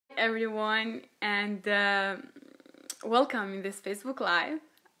everyone, and welcome in this Facebook Live.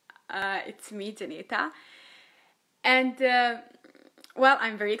 It's me, Xheneta, and well,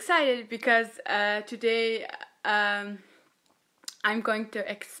 I'm very excited because today I'm going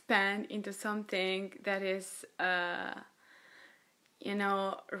to expand into something that is,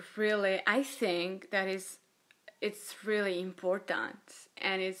 really, I think that it's really important,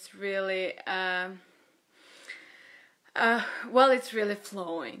 and it's really it's really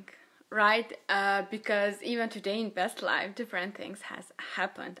flowing, right? Because even today in Best Life, different things has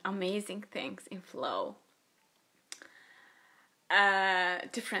happened, amazing things in flow.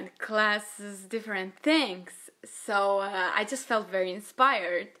 Different classes, different things. So I just felt very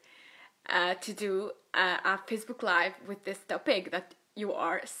inspired to do a Facebook Live with this topic that you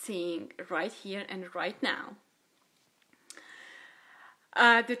are seeing right here and right now.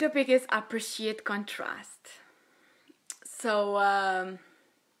 The topic is appreciate contrast. So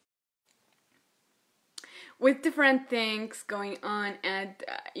with different things going on, and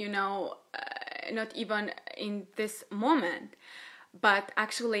not even in this moment, but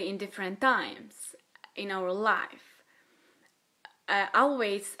actually in different times in our life,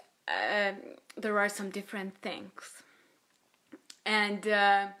 always there are some different things, and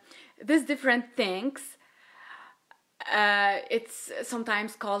these different things, it's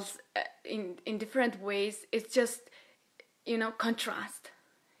sometimes called in different ways. It's just contrast.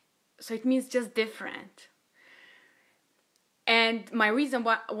 So it means just different. And my reason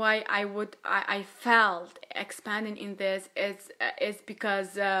why I felt expanding in this is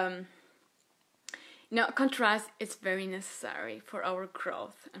because contrast is very necessary for our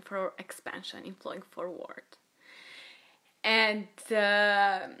growth and for our expansion in flowing forward. And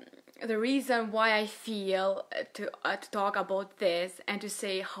the reason why I feel to talk about this and to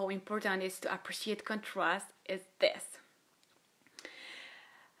say how important it is to appreciate contrast is this.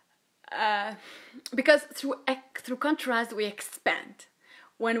 Because through contrast we expand.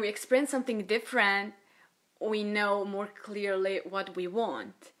 When we experience something different, we know more clearly what we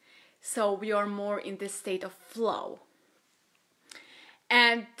want. So we are more in this state of flow.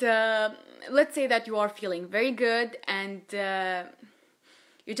 And let's say that you are feeling very good and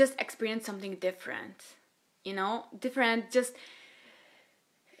you just experience something different. Just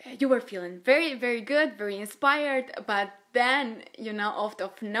you were feeling very, very good, very inspired, but then, out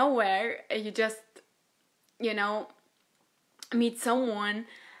of nowhere, you just, meet someone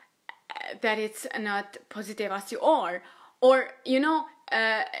that it's not positive as you are. Or, in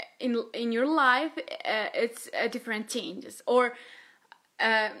your life, it's different changes. Or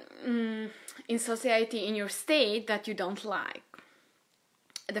in society, in your state that you don't like.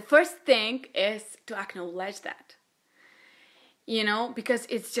 The first thing is to acknowledge that. Because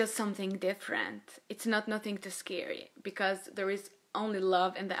it's just something different. It's not nothing too scary, because there is only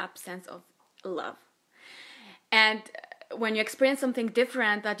love in the absence of love. And when you experience something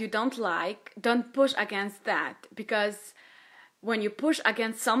different that you don't like, don't push against that, because when you push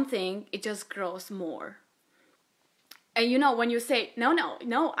against something, it just grows more. And when you say,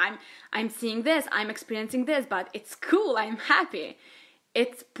 no, I'm seeing this, I'm experiencing this, but it's cool, I'm happy.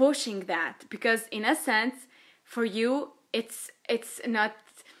 It's pushing that, because in a sense, for you, it's not,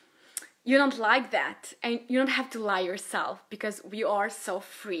 you don't like that, and you don't have to lie yourself, because we are so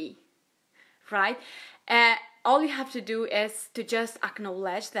free, right? All you have to do is to just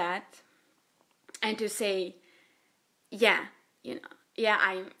acknowledge that and to say,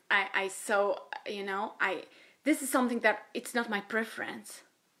 this is something that it's not my preference.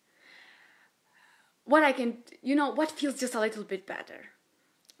 What feels just a little bit better,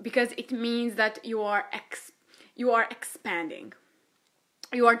 because it means that you are expanding.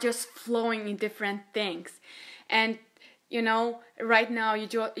 You are just flowing in different things, and right now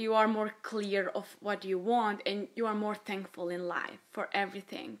you are more clear of what you want, and you are more thankful in life for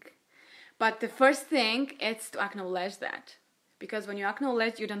everything. But the first thing is to acknowledge that, because when you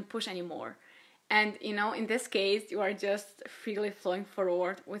acknowledge, you don't push anymore, and in this case you are just freely flowing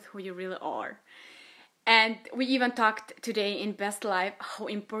forward with who you really are. And we even talked today in Best Life how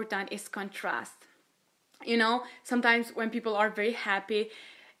important is contrast. Sometimes when people are very happy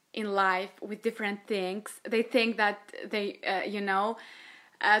in life with different things, they think that they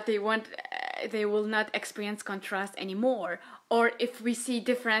will not experience contrast anymore. Or if we see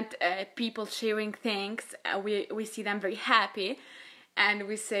different people sharing things, we see them very happy, and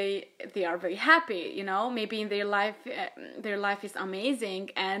we say they are very happy. Maybe in their life is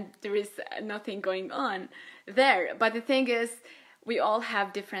amazing, and there is nothing going on there. But the thing is, we all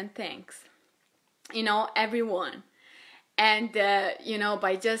have different things. Everyone. And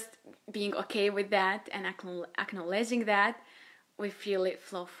by just being okay with that and acknowledging that, we freely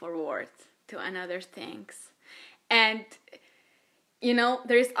flow forward to another things. And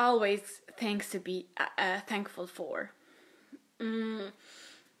there is always things to be thankful for. We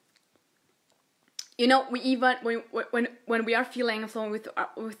even when we are feeling flowing with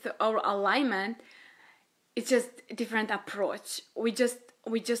our alignment, it's just a different approach. We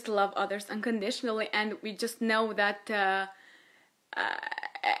just love others unconditionally, and we just know that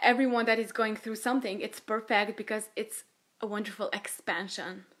everyone that is going through something, it's perfect because it's a wonderful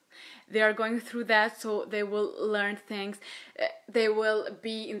expansion. They are going through that, so they will learn things. They will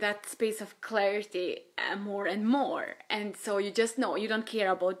be in that space of clarity more and more. And so you just know, you don't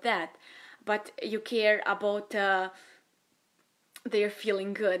care about that, but you care about their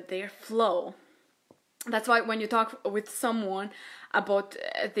feeling good, their flow. That's why when you talk with someone about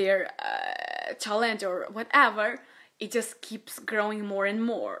their challenge or whatever, it just keeps growing more and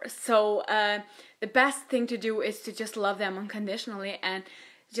more. So the best thing to do is to just love them unconditionally and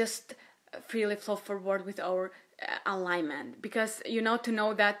just freely flow forward with our alignment, because to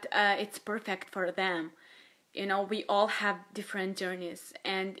know that it's perfect for them. We all have different journeys,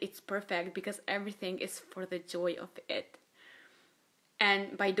 and it's perfect because everything is for the joy of it.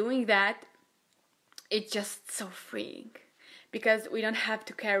 And by doing that, it's just so freeing, because we don't have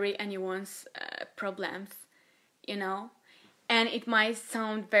to carry anyone's problems, and it might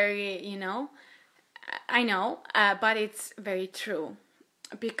sound very, I know, but it's very true.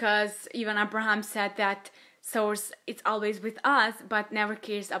 Because even Abraham said that Source is always with us, but never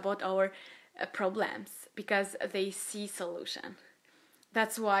cares about our problems, because they see solution.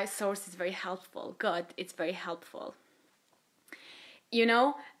 That's why Source is very helpful. God is very helpful.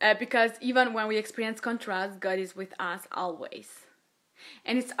 Because even when we experience contrast, God is with us always.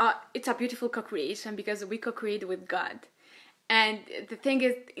 And it's a beautiful co-creation, because we co-create with God. And the thing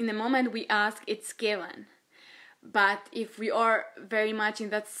is, in the moment we ask, it's given. But if we are very much in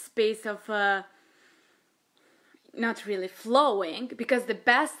that space of not really flowing, because the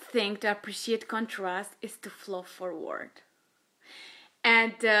best thing to appreciate contrast is to flow forward.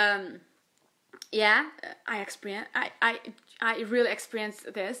 And I really experience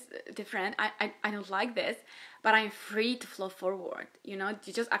this different. I don't like this, but I'm free to flow forward. You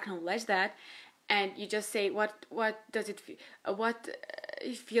just acknowledge that, and you just say, what does it feel?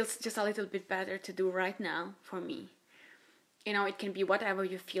 It feels just a little bit better to do right now for me. It can be whatever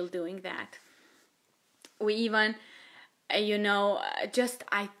you feel doing that. We even, just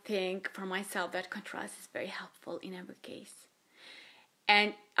I think for myself that contrast is very helpful in every case.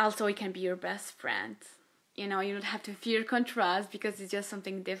 And also it can be your best friend. You don't have to fear contrast, because it's just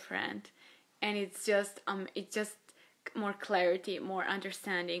something different. And it's just more clarity, more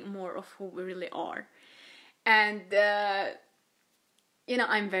understanding, more of who we really are. And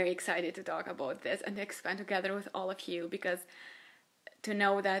I'm very excited to talk about this and to expand together with all of you, because to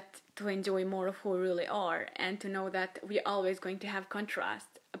know that, to enjoy more of who we really are, and to know that we're always going to have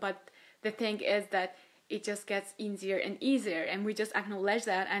contrast. But the thing is that it just gets easier and easier, and we just acknowledge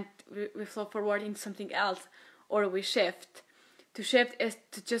that, and we flow forward into something else, or we shift. To shift is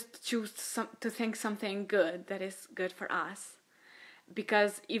to just choose to think something good that is good for us,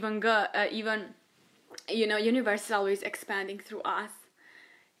 because universe is always expanding through us.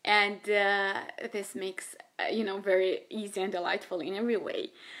 And this makes very easy and delightful in every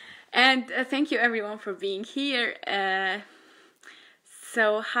way. And thank you everyone for being here.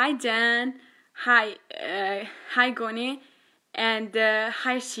 So hi Jan, hi Goni, and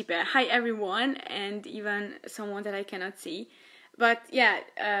hi Shiba, hi everyone, and even someone that I cannot see. But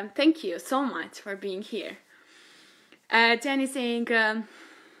thank you so much for being here. Jan is saying,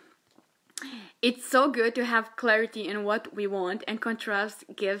 it's so good to have clarity in what we want, and contrast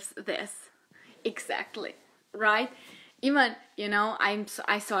gives this. Exactly, right? Even,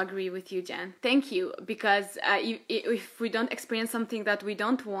 I so agree with you, Jen. Thank you, because if we don't experience something that we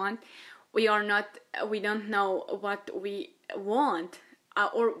don't want, we don't know what we want,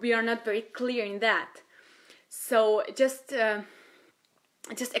 or we are not very clear in that. So just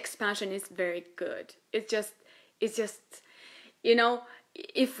expansion is very good. It's just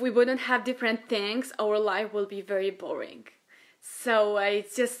if we wouldn't have different things, our life will be very boring. So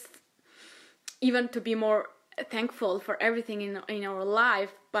it's just even to be more thankful for everything in our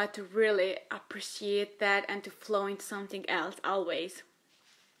life, but to really appreciate that and to flow into something else always.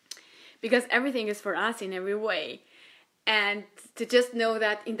 Because everything is for us in every way. And to just know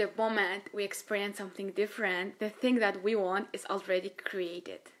that in the moment we experience something different, the thing that we want is already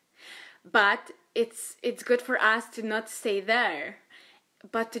created. But it's good for us to not stay there,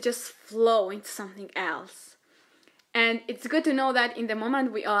 but to just flow into something else. And it's good to know that in the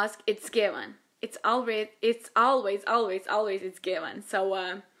moment we ask, it's given. always it's given.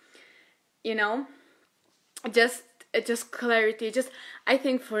 So you know, just clarity. Just, I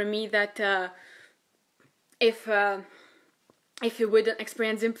think for me that if you wouldn't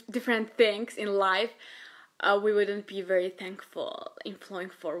experience different things in life, we wouldn't be very thankful in flowing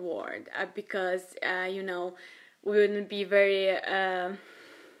forward, because you know, we wouldn't be very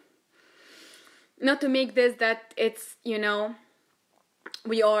not to make this that it's, you know,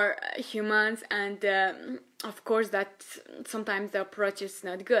 we are humans, and of course that sometimes the approach is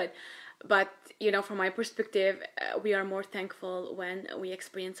not good, but you know, from my perspective, we are more thankful when we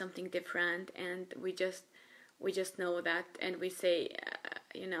experience something different, and we just know that, and we say,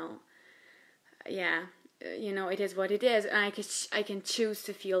 you know, yeah, you know, it is what it is, and I can choose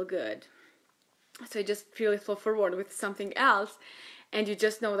to feel good. So you just feel forward with something else, and you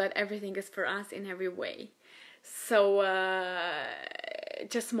just know that everything is for us in every way. So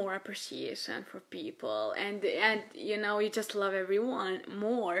just more appreciation for people, and you know, you just love everyone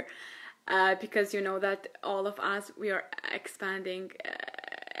more, because you know that all of us, we are expanding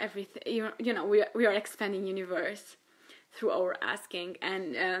everything. You know, we are expanding universe through our asking,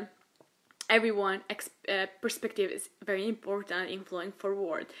 and everyone perspective is very important in flowing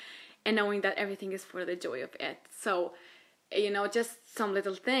forward, and knowing that everything is for the joy of it. So you know, just some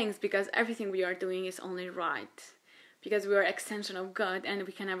little things, because everything we are doing is only right, because we are extension of God, and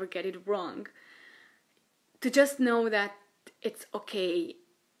we can never get it wrong. To just know that it's okay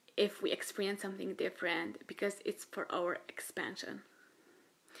if we experience something different, because it's for our expansion.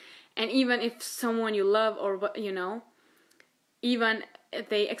 And even if someone you love, or you know, even if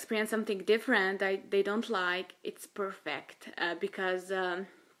they experience something different they don't like, it's perfect, because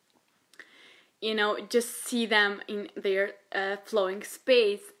you know, just see them in their flowing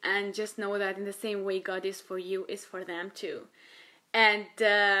space, and just know that in the same way God is for you, is for them too. And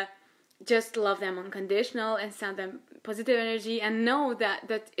just love them unconditional, and send them positive energy, and know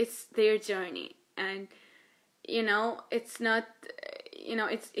that it's their journey. And you know, it's not, you know,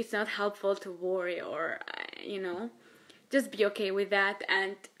 it's not helpful to worry, or you know, just be okay with that,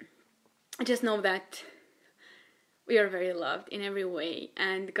 and just know that we are very loved in every way,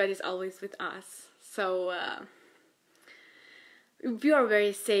 and God is always with us. So we are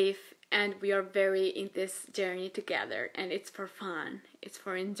very safe, and we are very in this journey together, and it's for fun, it's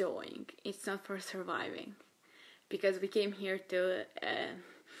for enjoying, it's not for surviving, because we came here to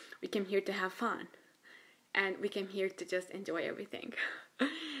have fun, and we came here to just enjoy everything.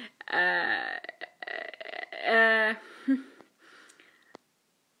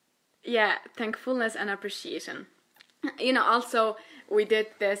 Yeah, thankfulness and appreciation. You know, also we did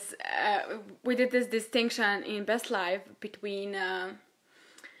this distinction in Best Life between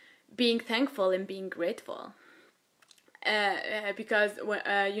being thankful and being grateful, because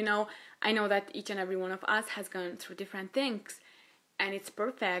you know, I know that each and every one of us has gone through different things, and it's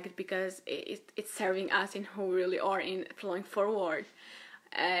perfect, because it's serving us in who we really are in flowing forward.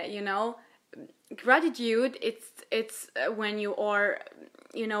 You know, gratitude, it's when you are,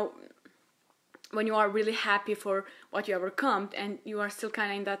 you know, when you are really happy for what you overcome, and you are still kind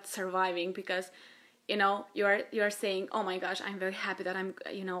of in that surviving, because you know, you are saying, oh my gosh, I'm very happy that I'm,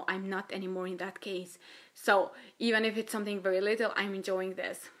 you know, I'm not anymore in that case. So even if it's something very little, I'm enjoying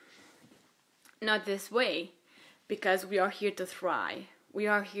this. Not this way, because we are here to thrive. We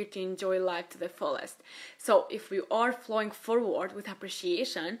are here to enjoy life to the fullest. So if we are flowing forward with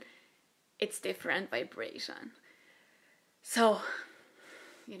appreciation, it's different vibration. So,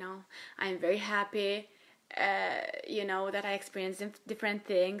 you know, I'm very happy, you know, that I experience different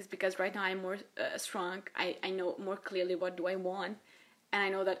things, because right now I'm more strong. I know more clearly what do I want, and I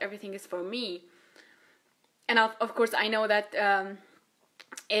know that everything is for me. And of course, I know that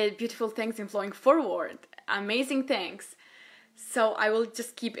beautiful things in flowing forward, amazing things. So I will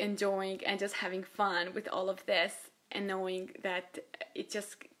just keep enjoying and just having fun with all of this, and knowing that it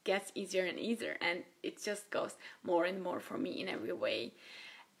just gets easier and easier, and it just goes more and more for me in every way.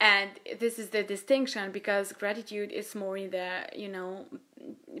 And this is the distinction, because gratitude is more in the, you know,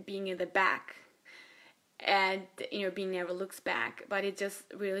 being in the back, and you know, being never looks back, but it's just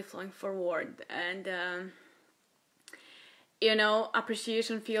really flowing forward. And you know,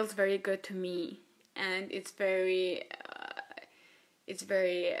 appreciation feels very good to me, and it's very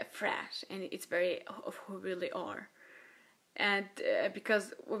fresh, and it's very of who we really are. And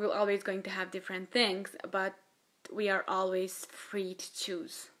because we will always going to have different things, but we are always free to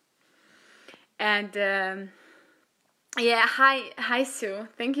choose. And yeah, hi Sue,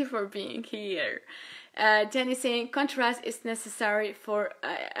 thank you for being here. Jenny saying contrast is necessary for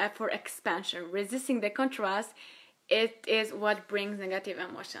expansion. Resisting the contrast it is what brings negative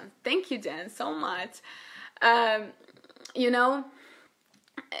emotions. Thank you, Jen, so much. Um, you know,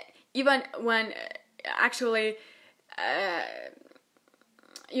 even when actually,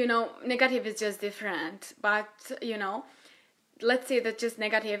 negative is just different. But, let's say that just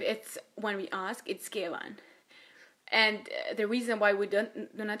negative, it's when we ask, it's given. And the reason why we do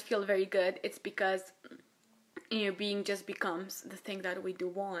not feel very good, it's because inner being just becomes the thing that we do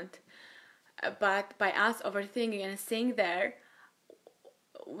want. But by us overthinking and staying there,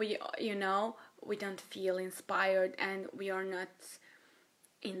 we don't feel inspired, and we are not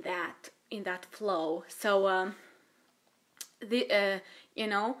in that flow. So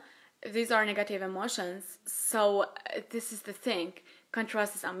these are negative emotions. So this is the thing.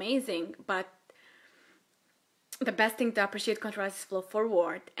 Contrast is amazing, but the best thing to appreciate contrast is flow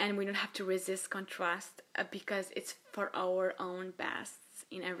forward, and we don't have to resist contrast because it's for our own best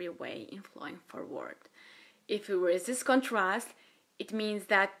in every way in flowing forward. If we resist contrast, it means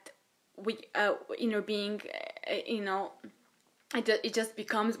that we inner being, it just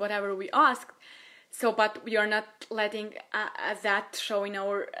becomes whatever we ask. So, but we are not letting that show in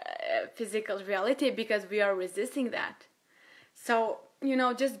our physical reality because we are resisting that. So,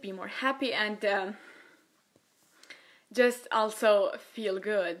 just be more happy and just also feel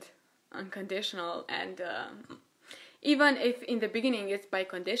good, unconditional. And even if in the beginning it's by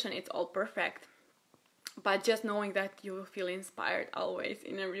condition, it's all perfect. But just knowing that you will feel inspired always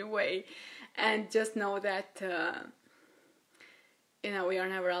in every way. And just know that, we are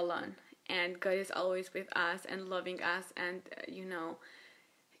never alone. And God is always with us and loving us, and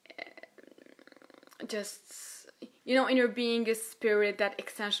inner being is spirit, that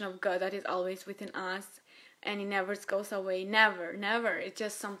extension of God that is always within us, and it never goes away. Never. It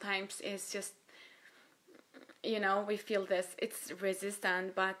just sometimes is just we feel this, it's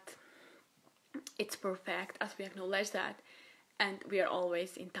resistant, but it's perfect as we acknowledge that, and we are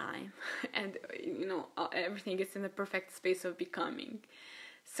always in time, and everything is in the perfect space of becoming.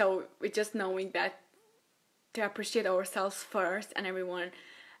 So we're just knowing that to appreciate ourselves first, and everyone,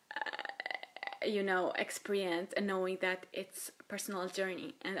 experience, and knowing that it's a personal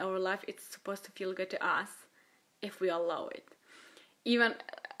journey, and our life, it's supposed to feel good to us if we allow it. Even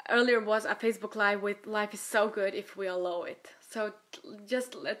earlier was a Facebook Live with life is so good if we allow it. So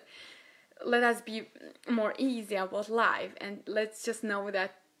just let us be more easy about life, and let's just know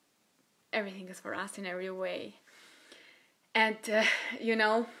that everything is for us in every way. And,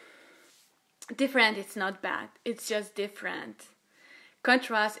 different, it's not bad. It's just different.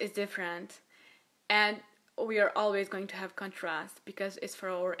 Contrast is different. And we are always going to have contrast because it's for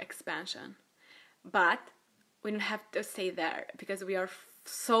our expansion. But we don't have to stay there because we are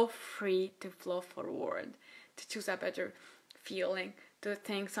so free to flow forward, to choose a better feeling, to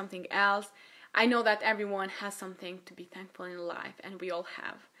think something else. I know that everyone has something to be thankful in life, and we all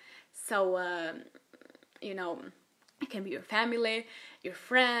have. So, it can be your family, your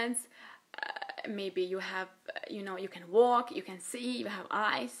friends, maybe you have, you can walk, you can see, you have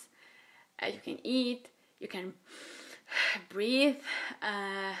eyes, you can eat, you can breathe,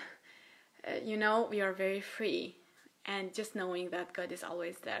 we are very free, and just knowing that God is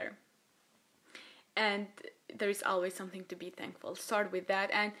always there. And there is always something to be thankful. Start with that,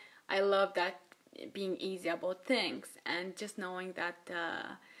 and I love that, being easy about things, and just knowing that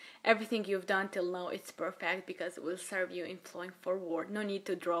everything you've done till now, it's perfect because it will serve you in flowing forward. No need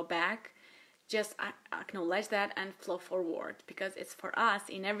to draw back. Just acknowledge that and flow forward because it's for us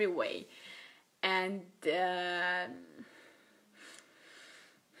in every way. And,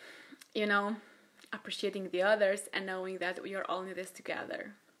 appreciating the others and knowing that we are all in this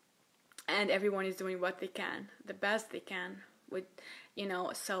together. And everyone is doing what they can, the best they can with,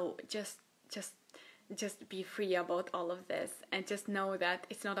 so just be free about all of this, and just know that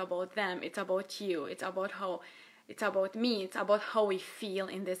it's not about them, it's about you, it's about me, it's about how we feel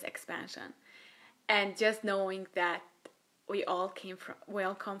in this expansion. And just knowing that we all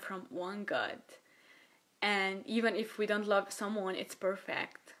come from one God, and even if we don't love someone, it's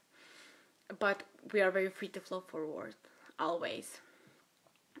perfect, but we are very free to flow forward always.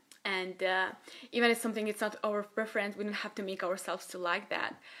 And even if something is not our preference, we don't have to make ourselves to like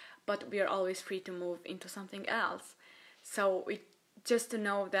that, but we are always free to move into something else. So we just to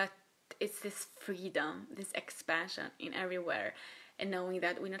know that it's this freedom, this expansion in everywhere, and knowing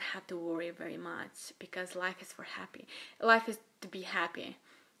that we don't have to worry very much because life is for happy. Life is to be happy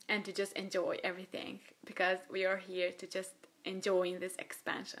and to just enjoy everything because we are here to just enjoy this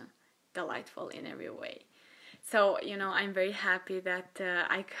expansion, delightful in every way. So, I'm very happy that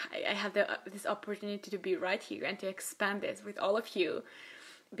I have this opportunity to be right here and to expand this with all of you,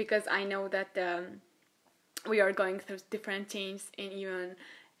 because I know that we are going through different changes, and even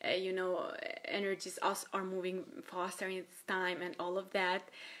you know, energies us are moving faster in this time and all of that.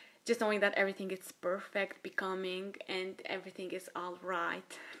 Just knowing that everything is perfect becoming, and everything is all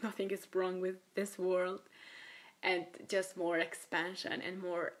right, nothing is wrong with this world, and just more expansion and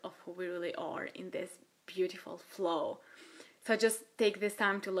more of who we really are in this beautiful flow. So just take this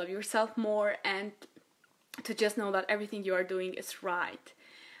time to love yourself more, and to just know that everything you are doing is right.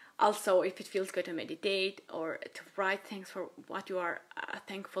 Also, if it feels good to meditate or to write things for what you are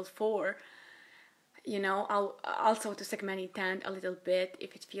thankful for, you know, I'll also to segment a little bit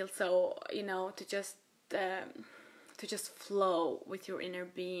if it feels so, you know, to just flow with your inner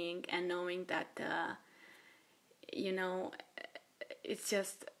being, and knowing that you know, it's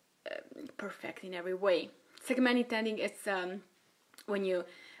just perfect in every way. Segmenting is when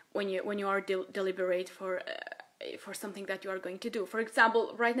you are deliberate for something that you are going to do. For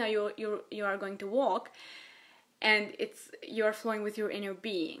example, right now you are going to walk, and you are flowing with your inner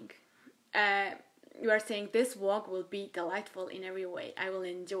being. You are saying, this walk will be delightful in every way, I will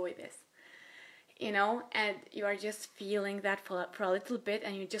enjoy this, you know, and you are just feeling that for a little bit,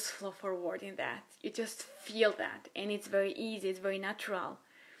 and you just flow forward in that. You just feel that, and it's very easy, it's very natural,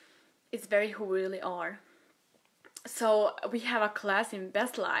 it's very who we really are. So we have a class in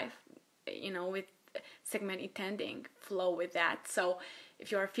Best Life, you know, with segment intending, flow with that. So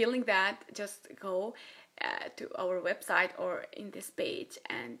if you are feeling that, just go to our website or in this page,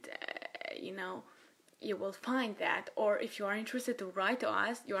 and you know, you will find that. Or if you are interested to write to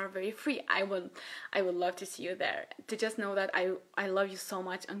us, you are very free. I would love to see you there, to just know that I love you so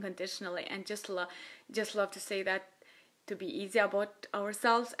much unconditionally, and just love to say that, to be easy about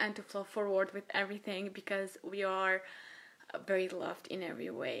ourselves and to flow forward with everything, because we are very loved in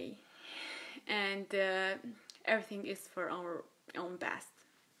every way, and everything is for our own best.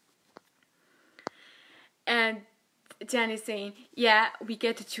 And Jan is saying, yeah, we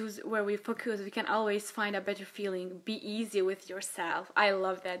get to choose where we focus. We can always find a better feeling. Be easy with yourself. I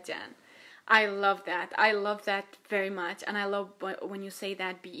love that, Jan. I love that. I love that very much. And I love when you say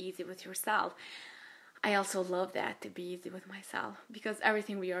that, be easy with yourself. I also love that, to be easy with myself, because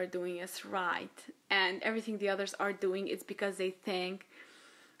everything we are doing is right, and everything the others are doing is because they think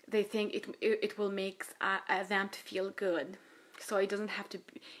it will make them to feel good. So it doesn't have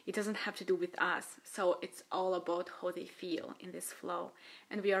to do with us. So it's all about how they feel in this flow,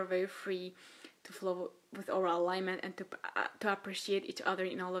 and we are very free to flow with our alignment, and to appreciate each other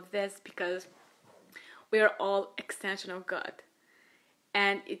in all of this, because we are all extension of God,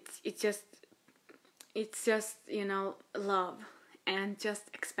 and it's just, you know, love and just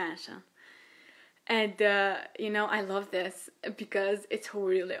expansion. And you know, I love this because it's who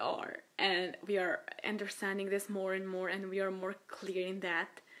we really are, and we are understanding this more and more, and we are more clear in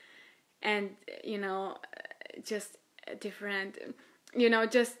that. And you know, just different, you know,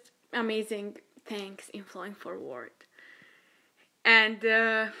 just amazing things in flowing forward. And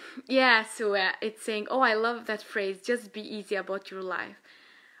yeah, so it's saying, oh, I love that phrase, just be easy about your life.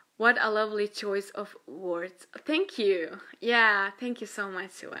 What a lovely choice of words. Thank you. Yeah, thank you so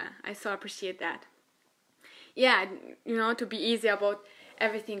much, Sue. I so appreciate that. Yeah, you know, to be easy about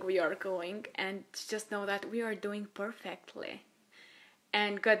everything we are going, and just know that we are doing perfectly.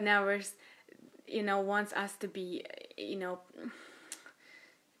 And God never, you know, wants us to be, you know,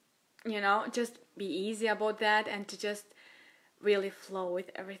 just be easy about that, and to just really flow with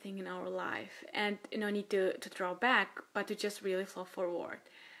everything in our life. And no need to draw back, but to just really flow forward.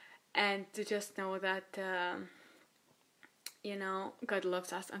 And to just know that, you know, God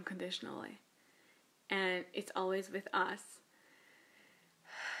loves us unconditionally. And it's always with us.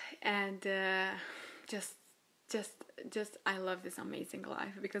 And just I love this amazing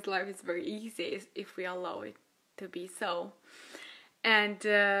life, because life is very easy if we allow it to be so. And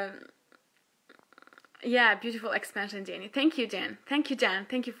yeah, beautiful expansion, Jenny. Thank you, Jen. Thank you, Jen.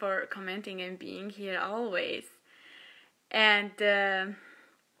 Thank you for commenting and being here always. And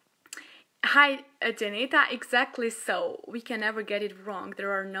hi, Xheneta. Exactly so. We can never get it wrong.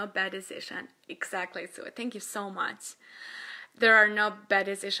 There are no bad decisions. Exactly so. Thank you so much. There are no bad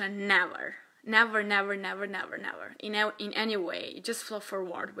decisions. Never. Never, never, never, never, never. In any way. Just flow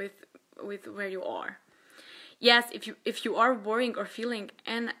forward with where you are. Yes, if you are worrying or feeling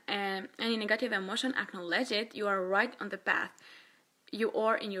any negative emotion, acknowledge it. You are right on the path. You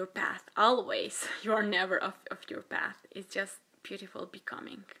are in your path. Always. You are never off your path. It's just beautiful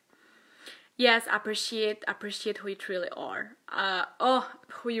becoming. Yes, appreciate who you truly are.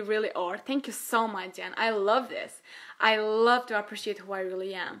 Who you really are. Thank you so much, Jen. I love this. I love to appreciate who I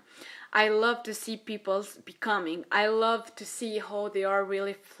really am. I love to see people's becoming. I love to see how they are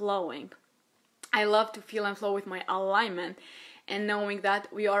really flowing. I love to feel and flow with my alignment and knowing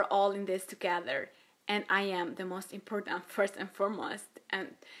that we are all in this together. And I am the most important first and foremost. And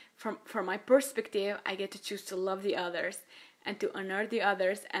from my perspective, I get to choose to love the others and to honor the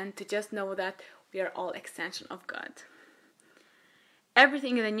others and to just know that we are all extension of God.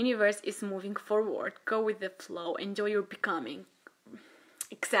 Everything in the universe is moving forward. Go with the flow. Enjoy your becoming.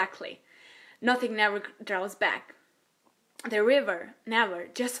 Exactly. Nothing never draws back. The river never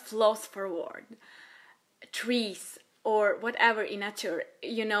just flows forward. Trees or whatever in nature,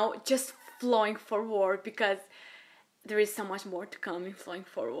 just flowing forward because there is so much more to come in flowing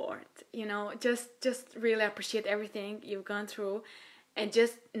forward. Just really appreciate everything you've gone through and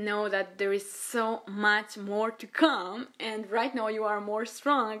just know that there is so much more to come. And right now you are more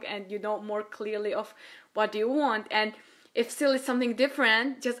strong and you know more clearly of what you want. And if still is something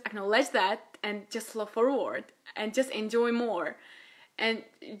different, just acknowledge that and just flow forward and just enjoy more. And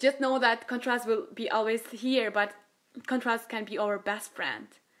just know that contrast will be always here, but contrast can be our best friend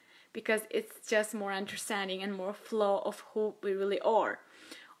because it's just more understanding and more flow of who we really are.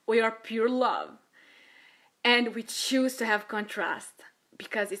 We are pure love. And we choose to have contrast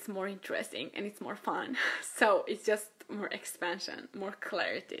because it's more interesting and it's more fun. So it's just more expansion, more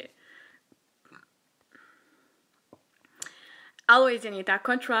clarity. Always, Xheneta,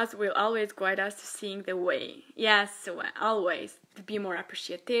 contrast will always guide us to seeing the way. Yes, always. To be more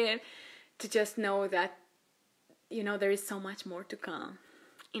appreciative, to just know that, there is so much more to come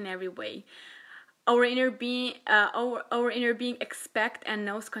in every way. Our inner being, our inner being expect and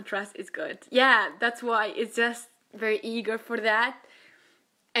knows contrast is good. Yeah, that's why it's just very eager for that.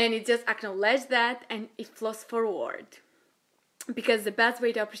 And it just acknowledges that and it flows forward. Because the best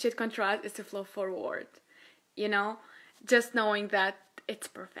way to appreciate contrast is to flow forward. Just knowing that it's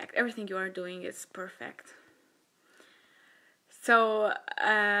perfect. Everything you are doing is perfect. So,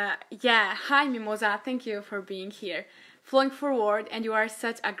 hi Mimosa, thank you for being here. Flowing forward, and you are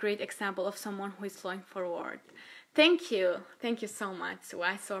such a great example of someone who is flowing forward. Thank you so much. So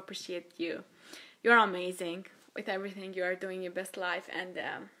I so appreciate you. You're amazing with everything you are doing in your best life and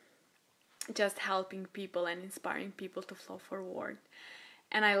just helping people and inspiring people to flow forward.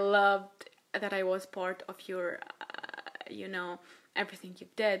 And I loved that I was part of your everything you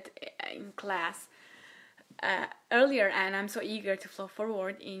did in class earlier, and I'm so eager to flow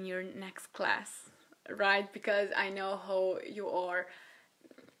forward in your next class, right? Because I know how you are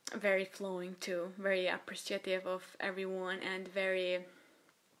very flowing too, very appreciative of everyone and very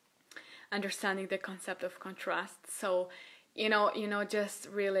understanding the concept of contrast. So just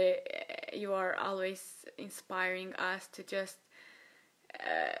really you are always inspiring us to just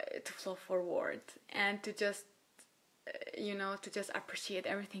to flow forward and to just appreciate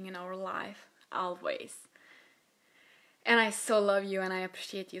everything in our life always. And I so love you and I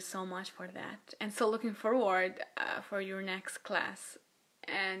appreciate you so much for that. And so looking forward for your next class.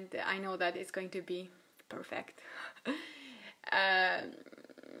 And I know that it's going to be perfect.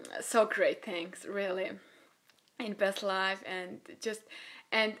 So great things, really. In best life and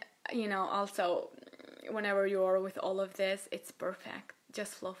also whenever you are with all of this, it's perfect.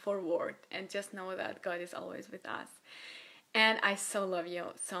 Just flow forward and just know that God is always with us. And I so love you,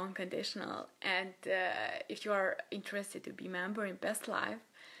 so unconditional. And if you are interested to be a member in Best Life,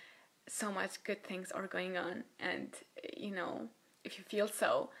 so much good things are going on. And, if you feel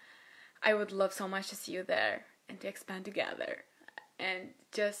so, I would love so much to see you there and to expand together. And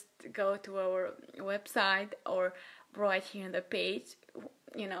just go to our website or right here on the page,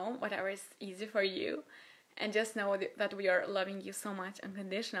 whatever is easy for you. And just know that we are loving you so much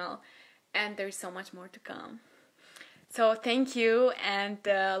unconditional. And there is so much more to come. So thank you and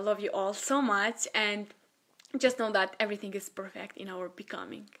love you all so much, and just know that everything is perfect in our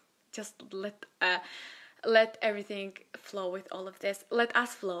becoming. Just let everything flow with all of this. Let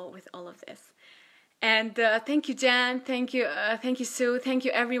us flow with all of this. And thank you, Jan. Thank you, Sue. Thank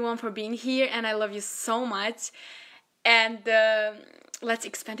you, everyone, for being here. And I love you so much. And let's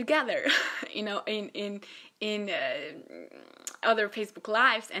expand together. In other Facebook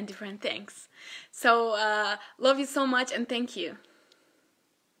Lives and different things. So love you so much and thank you.